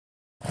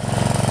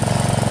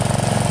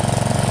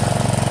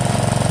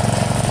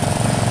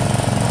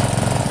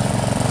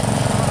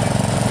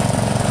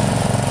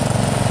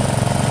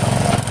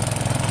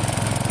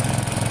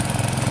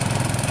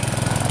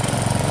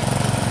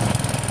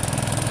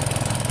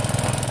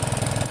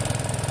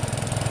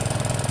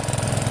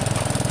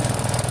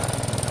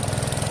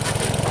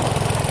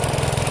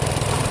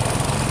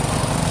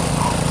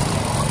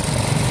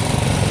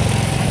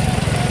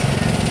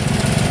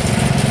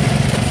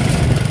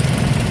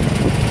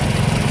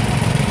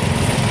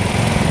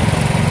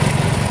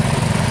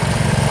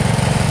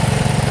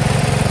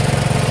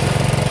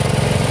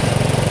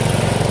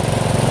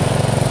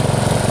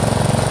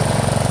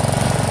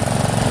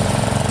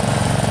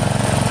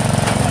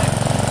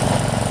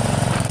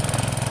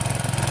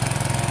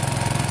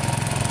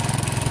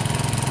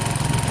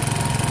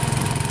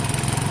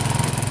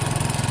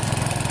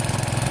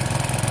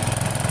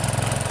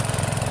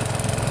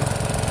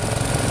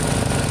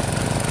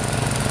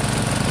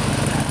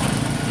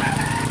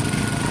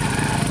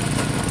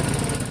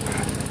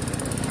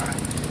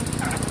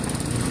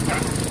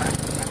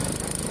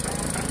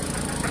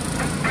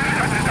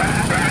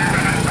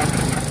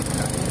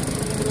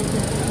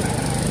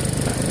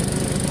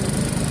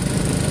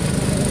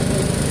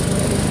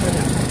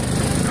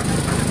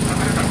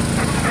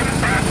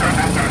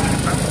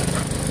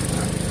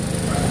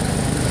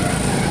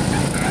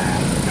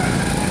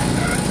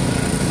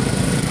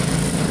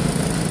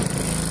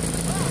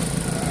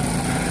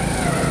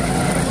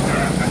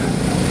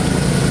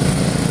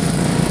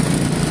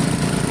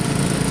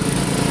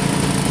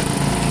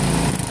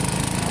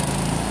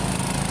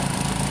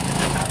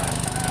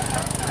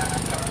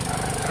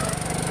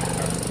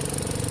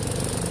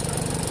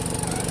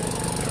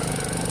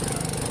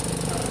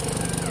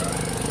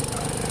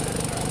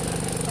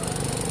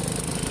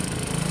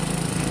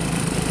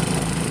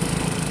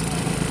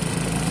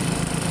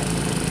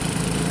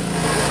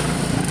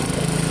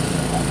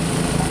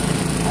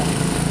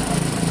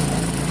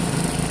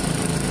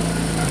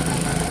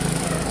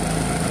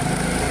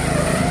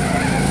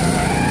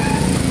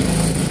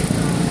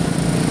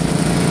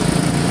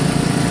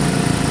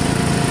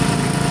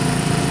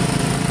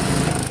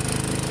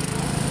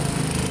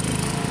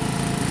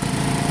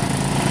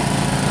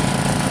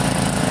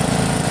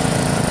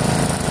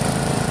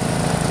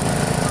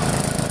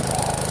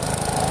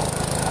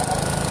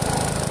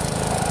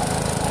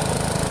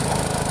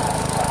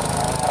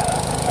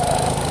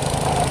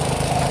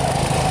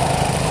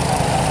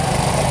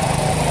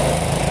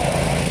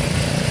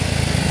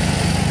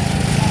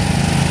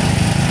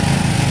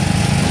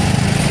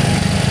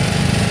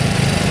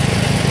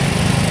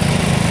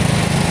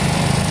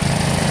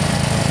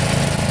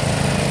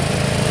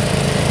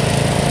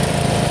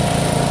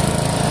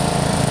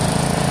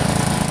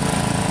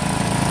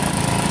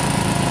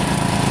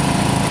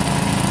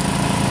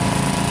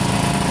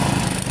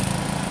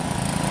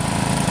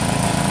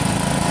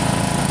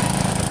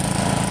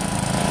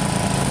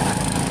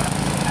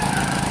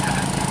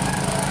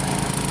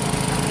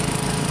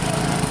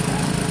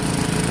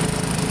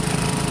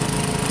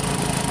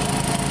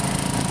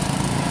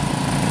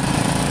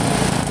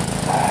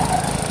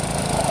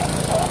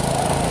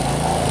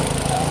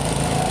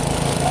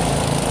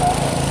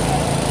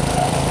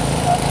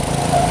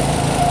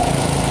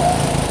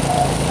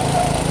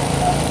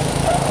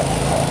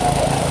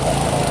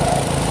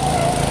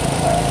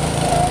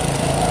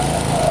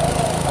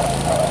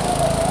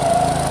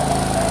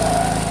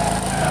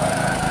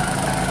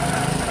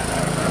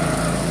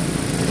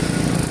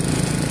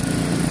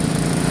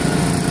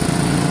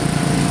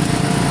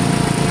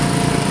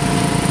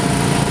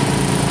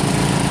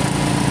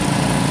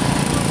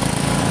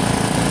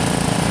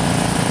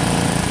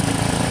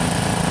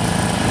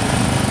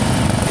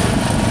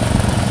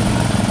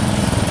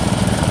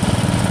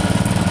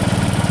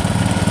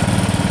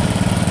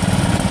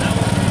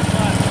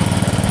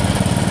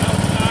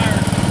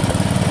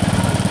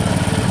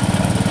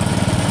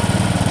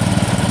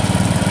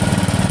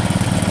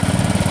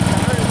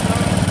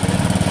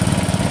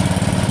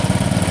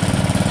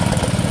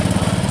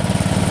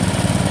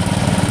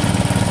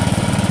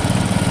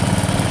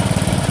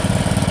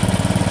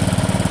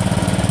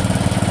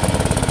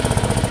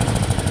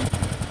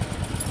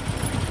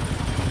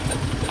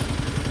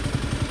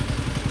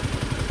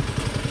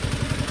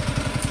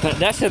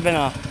That should have been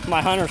my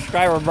 100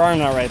 subscriber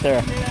burnout right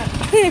there.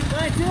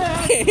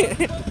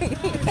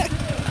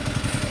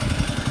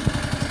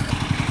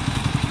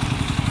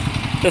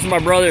 This is my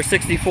brother,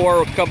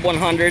 64 Cup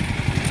 100,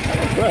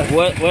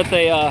 with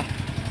a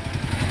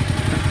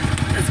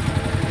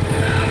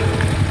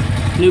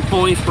new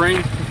pulling spring,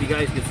 if you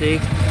guys can see.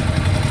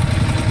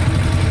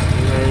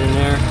 Right in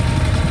there.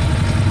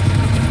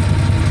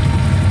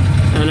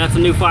 And that's a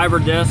new fiber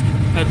disc.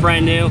 That's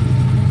brand new.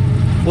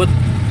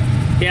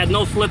 He had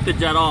no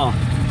slippage at all.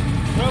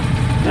 Nope.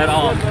 At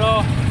all.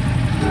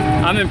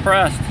 I'm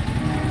impressed.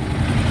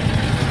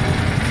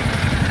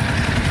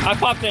 I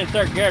popped in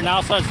third gear, now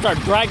so I start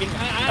dragging.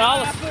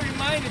 I put in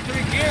mine in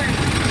 3 gears.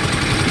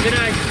 Then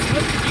I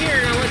flipped gear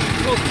and I went to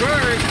go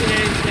first, and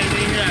then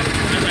I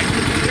was like,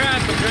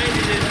 crap, I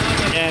grinded it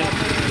up.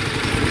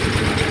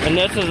 And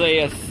this is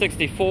a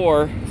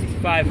 64.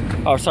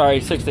 65. Oh, sorry,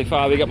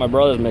 65. We got my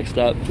brothers mixed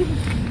up.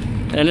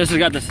 And this has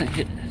got the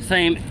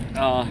same.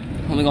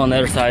 Let me go on the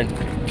other side.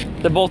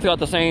 They both got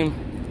the same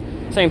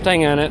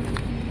thing in it.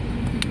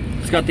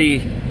 It's got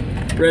the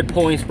red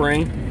pulling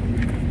spring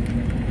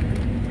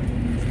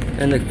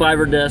and the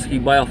fiber disc you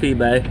buy off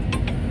eBay.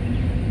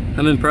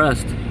 I'm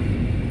impressed.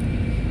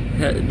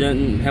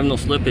 Didn't have no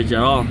slippage at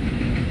all.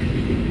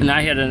 And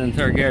I had it in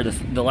third gear,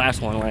 the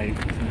last one when I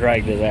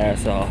dragged his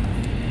ass, so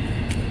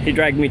he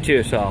dragged me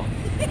too, so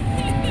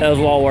that was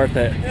well worth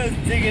it. That was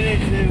digging in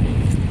too.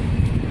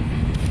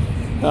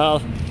 Well,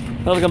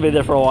 that was gonna be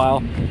there for a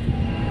while.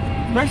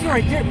 Especially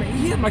right there, man.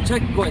 He had my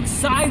truck going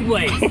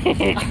sideways.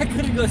 I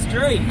couldn't go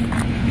straight.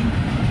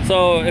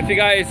 So if you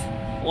guys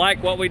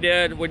like what we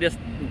did, we just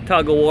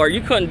tug of war. You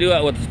couldn't do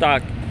it with the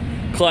stock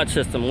clutch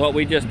system. What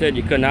we just did,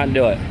 you could not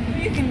do it.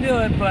 You can do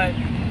it, but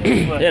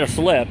it'll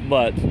slip,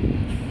 but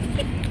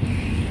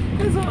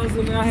it's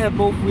awesome. I had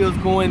both wheels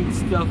going and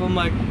stuff. I'm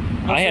like,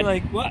 I was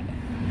like, what?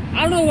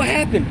 I don't know what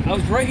happened. I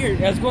was right here.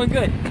 I was going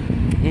good.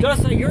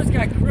 Just like yours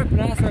got grip,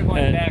 and I started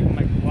going back. I'm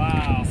like,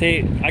 wow.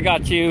 See, I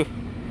got you.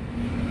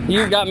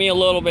 You got me a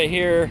little bit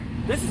here.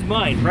 This is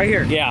mine, right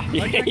here. Yeah,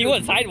 you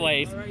went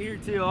sideways. Right here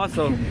too,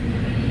 also.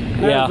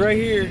 Yeah, right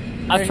here.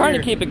 I was trying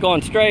to keep it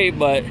going straight,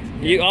 but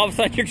all of a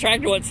sudden your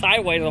tractor went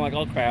sideways. I'm like,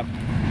 oh crap.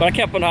 But I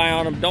kept an eye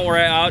on him. Don't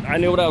worry, I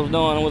knew what I was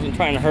doing. I wasn't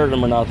trying to hurt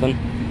him or nothing.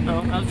 No,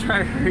 I was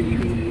trying to hurt you.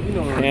 You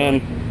know what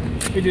and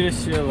we do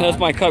this shit a lot. That's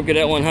my Cub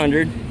Cadet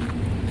 100,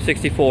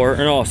 64, or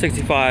no,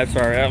 65.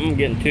 Sorry, I'm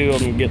getting two of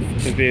them, getting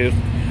confused.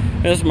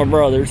 And this is my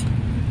brother's.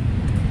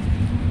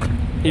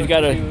 He's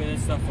got a. Doing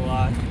this stuff a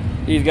lot.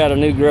 He's got a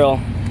new grill.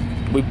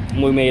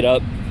 We made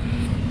up.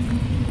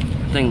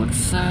 Thing looks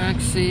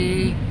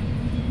sexy.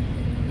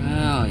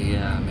 Oh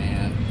yeah,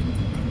 man.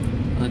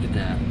 Look at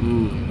that.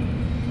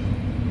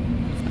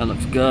 That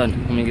looks good.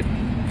 Let me get.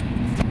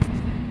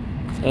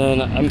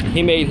 And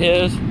he made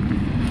his.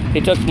 He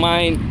took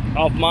mine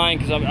off mine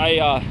because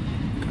I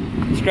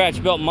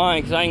scratch built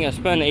mine because I ain't gonna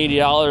spend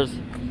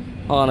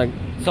 $80 on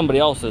somebody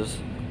else's.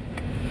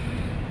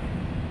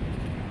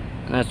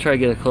 And I try to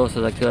get as close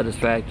as I could as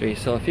factory.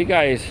 So if you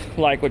guys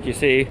like what you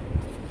see,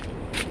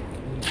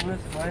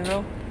 that's fine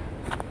though.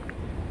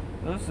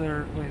 Those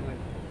are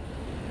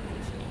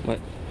what?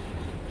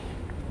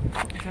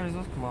 Which does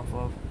those come off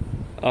of?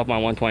 Off my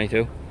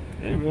 122.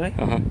 Yeah, really?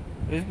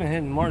 It's been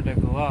hitting Marduk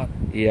a lot.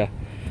 Yeah.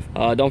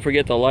 Don't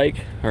forget to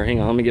like, or hang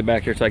on, let me get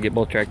back here so I get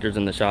both tractors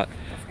in the shot.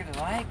 Don't forget to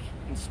like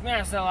and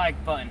smash that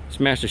like button.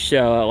 Smash the shit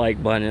out of that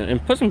like button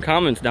and put some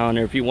comments down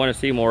there if you want to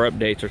see more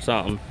updates or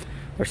something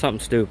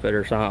stupid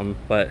or something.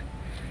 But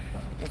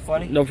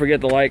funny. Don't forget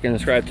to like and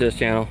subscribe to this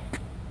channel.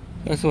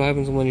 That's what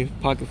happens when your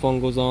pocket phone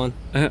goes on.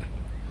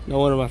 No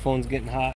wonder my phone's getting hot.